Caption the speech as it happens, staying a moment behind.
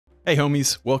Hey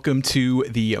homies, welcome to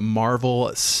the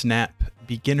Marvel Snap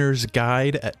Beginner's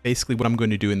Guide. Basically what I'm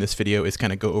going to do in this video is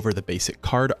kind of go over the basic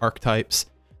card archetypes,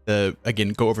 again,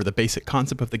 go over the basic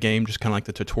concept of the game, just kind of like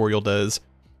the tutorial does,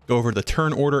 go over the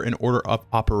turn order and order of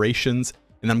operations,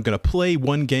 and then I'm going to play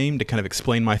one game to kind of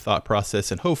explain my thought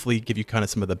process and hopefully give you kind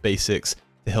of some of the basics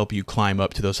to help you climb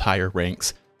up to those higher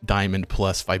ranks, Diamond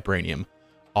plus Vibranium,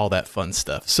 all that fun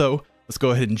stuff. So let's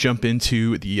go ahead and jump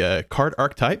into the card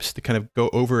archetypes to kind of go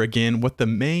over again what the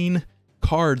main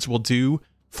cards will do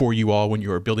for you all when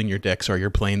you are building your decks or you're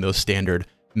playing those standard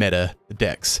meta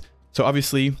decks. So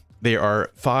obviously there are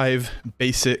 5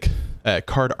 basic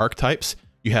card archetypes.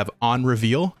 You have on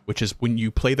reveal, which is when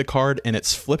you play the card and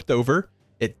it's flipped over,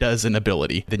 it does an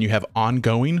ability. Then you have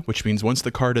ongoing, which means once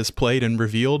the card is played and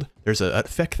revealed, there's an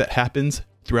effect that happens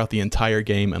throughout the entire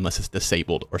game unless it's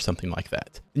disabled or something like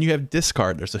that. And you have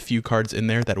discard. There's a few cards in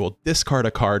there that will discard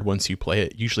a card once you play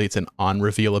it. Usually it's an on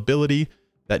reveal ability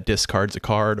that discards a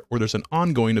card, or there's an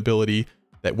ongoing ability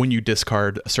that when you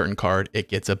discard a certain card, it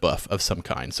gets a buff of some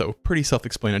kind. So pretty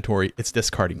self-explanatory, it's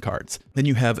discarding cards. Then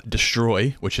you have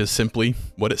destroy, which is simply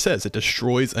what it says. It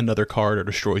destroys another card or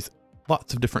destroys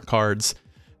lots of different cards.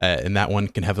 And that one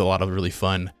can have a lot of really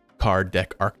fun card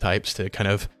deck archetypes to kind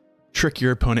of trick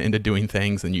your opponent into doing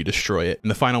things and you destroy it.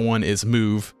 And the final one is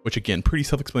move, which again, pretty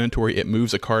self-explanatory. It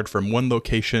moves a card from one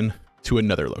location to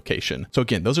another location. So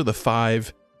again, those are the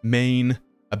 5 main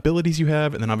abilities you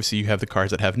have. And then obviously you have the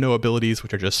cards that have no abilities,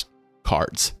 which are just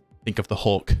cards. Think of the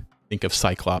Hulk, think of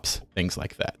Cyclops, things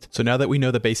like that. So now that we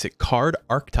know the basic card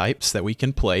archetypes that we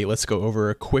can play, let's go over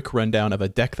a quick rundown of a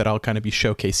deck that I'll kind of be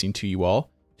showcasing to you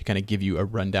all to kind of give you a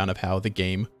rundown of how the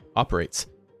game operates.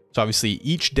 So obviously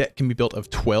each deck can be built of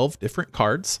 12 different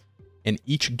cards, and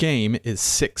each game is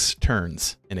 6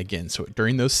 turns. And again, so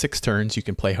during those 6 turns, you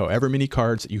can play however many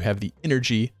cards you have the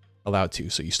energy allowed to.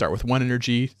 So you start with 1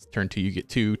 energy, turn 2 you get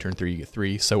 2, turn 3 you get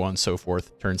 3, so on and so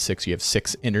forth. Turn 6 you have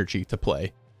 6 energy to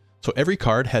play. So every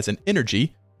card has an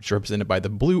energy, which is represented by the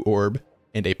blue orb,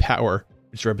 and a power,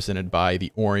 which is represented by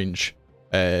the orange,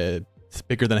 it's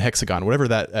bigger than a hexagon, whatever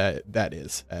that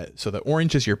is. So the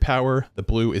orange is your power, the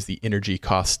blue is the energy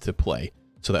cost to play.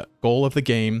 So the goal of the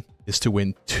game is to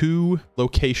win 2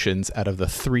 locations out of the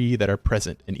 3 that are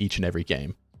present in each and every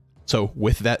game. So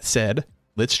with that said,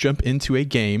 let's jump into a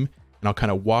game and I'll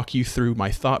kind of walk you through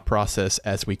my thought process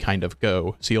as we kind of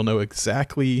go. So you'll know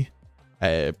exactly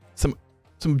some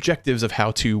objectives of how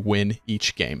to win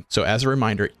each game. So as a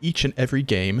reminder, each and every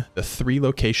game, the 3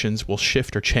 locations will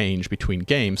shift or change between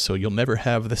games, so you'll never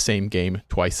have the same game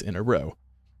twice in a row.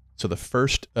 So the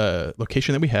first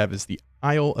location that we have is the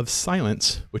Isle of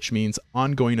Silence, which means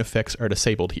ongoing effects are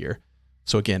disabled here.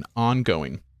 So again,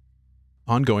 ongoing.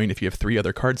 Ongoing, if you have 3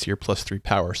 other cards here, plus 3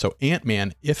 power. So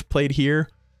Ant-Man, if played here,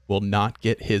 will not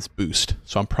get his boost.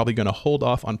 So I'm probably going to hold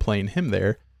off on playing him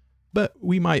there, but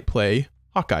we might play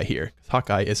Hawkeye here.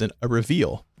 Hawkeye isn't a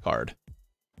reveal card.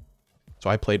 So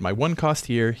I played my 1 cost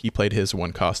here, he played his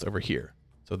 1 cost over here.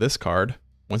 So this card,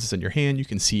 once it's in your hand, you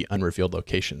can see unrevealed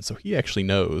locations. So he actually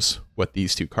knows what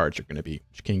these 2 cards are going to be,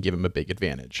 which can give him a big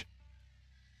advantage.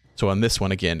 So on this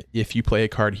one, again, if you play a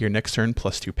card here next turn,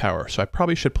 plus 2 power. So I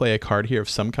probably should play a card here of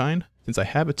some kind. Since I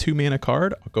have a 2 mana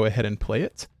card, I'll go ahead and play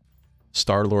it.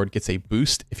 Star-Lord gets a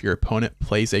boost if your opponent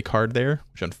plays a card there,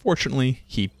 which unfortunately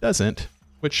he doesn't,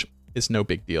 which is no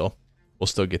big deal. We'll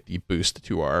still get the boost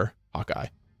to our Hawkeye.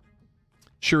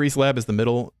 Shuri's Lab is the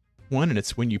middle one, and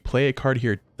it's when you play a card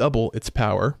here, double its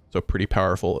power. So pretty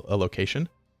powerful location.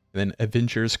 And then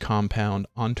Avengers Compound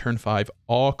on turn 5.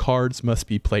 All cards must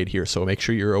be played here. So make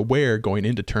sure you're aware going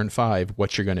into turn 5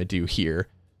 what you're going to do here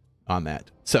on that.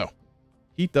 So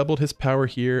he doubled his power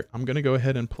here. I'm going to go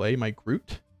ahead and play my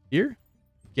Groot here.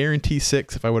 Guarantee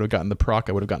 6. If I would have gotten the proc,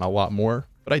 I would have gotten a lot more,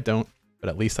 but I don't. But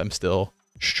at least I'm still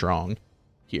strong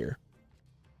here.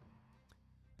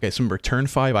 Okay, so remember, turn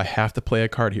 5, I have to play a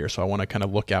card here, so I want to kind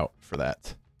of look out for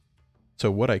that.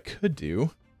 So what I could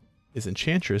do is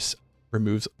Enchantress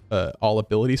removes all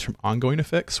abilities from ongoing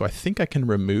effects, so I think I can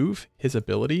remove his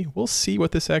ability. We'll see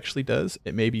what this actually does.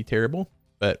 It may be terrible,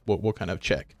 but we'll kind of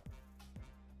check.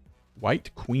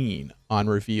 White Queen, on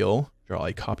reveal, draw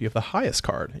a copy of the highest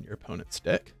card in your opponent's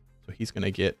deck. So he's going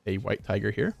to get a white tiger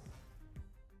here.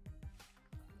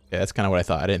 Yeah, that's kind of what I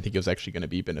thought. I didn't think it was actually going to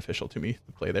be beneficial to me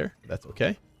to play there. That's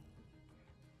okay.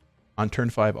 On turn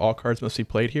 5, all cards must be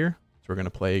played here. So we're going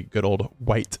to play good old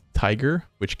White Tiger,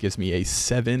 which gives me a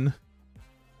 7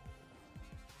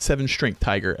 strength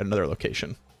tiger at another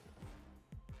location.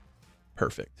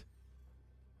 Perfect.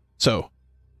 So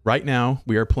right now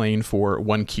we are playing for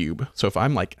 1 cube. So if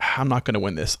I'm like, I'm not going to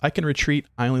win this, I can retreat.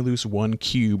 I only lose 1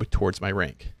 cube towards my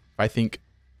rank. If I think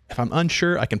If I'm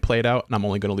unsure, I can play it out, and I'm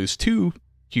only going to lose 2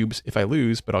 cubes if I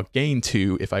lose, but I'll gain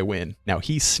 2 if I win. Now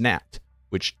he snapped,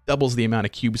 which doubles the amount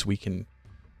of cubes we can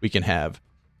have.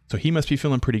 So he must be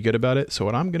feeling pretty good about it. So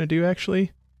what I'm going to do,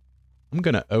 actually, I'm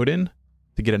going to Odin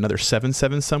to get another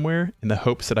 7/7 somewhere in the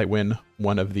hopes that I win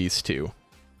one of these 2.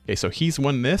 Okay, so he's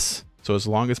won this. So as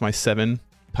long as my 7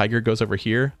 tiger goes over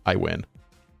here, I win.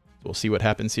 So we'll see what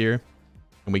happens here.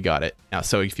 And we got it. Now,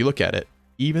 so if you look at it,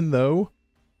 even though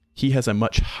he has a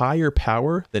much higher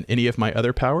power than any of my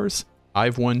other powers,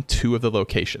 I've won 2 of the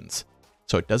locations.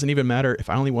 So it doesn't even matter if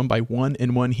I only won by 1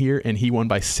 and 1 here and he won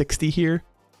by 60 here,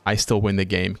 I still win the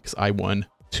game because I won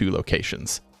 2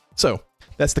 locations. So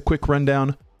that's the quick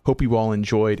rundown. Hope you all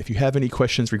enjoyed. If you have any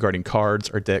questions regarding cards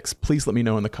or decks, please let me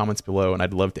know in the comments below and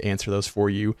I'd love to answer those for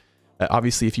you.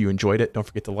 Obviously, if you enjoyed it, don't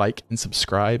forget to like and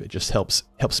subscribe. It just helps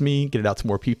me get it out to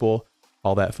more people,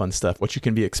 all that fun stuff. What you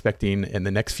can be expecting in the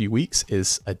next few weeks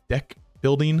is a deck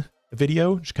building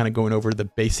video, just kind of going over the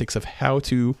basics of how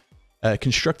to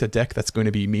construct a deck that's going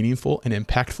to be meaningful and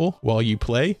impactful while you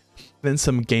play. Then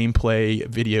some gameplay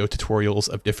video tutorials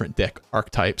of different deck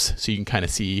archetypes so you can kind of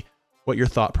see what your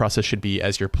thought process should be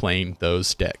as you're playing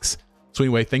those decks. So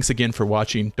anyway, thanks again for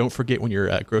watching. Don't forget when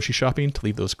you're grocery shopping to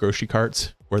leave those grocery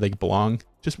carts where they belong.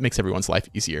 Just makes everyone's life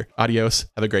easier. Adios.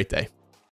 Have a great day.